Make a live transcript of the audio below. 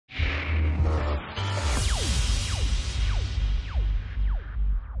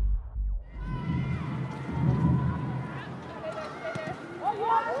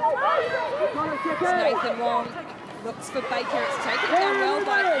looks for Baker. It's taken down well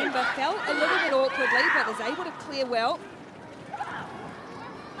by Ember. Fell a little bit awkwardly, but is able to clear well.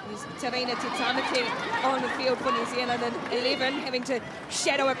 There's Tarina Titamaki on the field for New Zealand, and 11 having to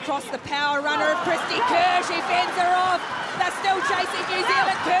shadow across the power runner of Kristi Kirshe. He fends her off. They're still chasing New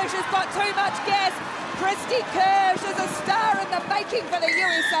Zealand. Kirshe has got too much gas. Kristi Kirshe is a star in the making for the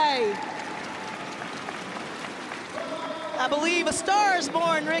USA. I believe a star is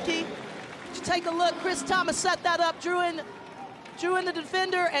born, Ricky. Just take a look. Chris Thomas set that up, drew in the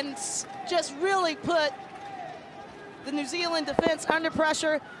defender, and just really put the New Zealand defense under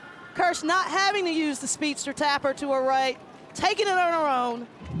pressure. Kirshe not having to use the speedster tapper to her right, taking it on her own.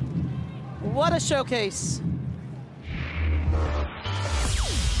 What a showcase.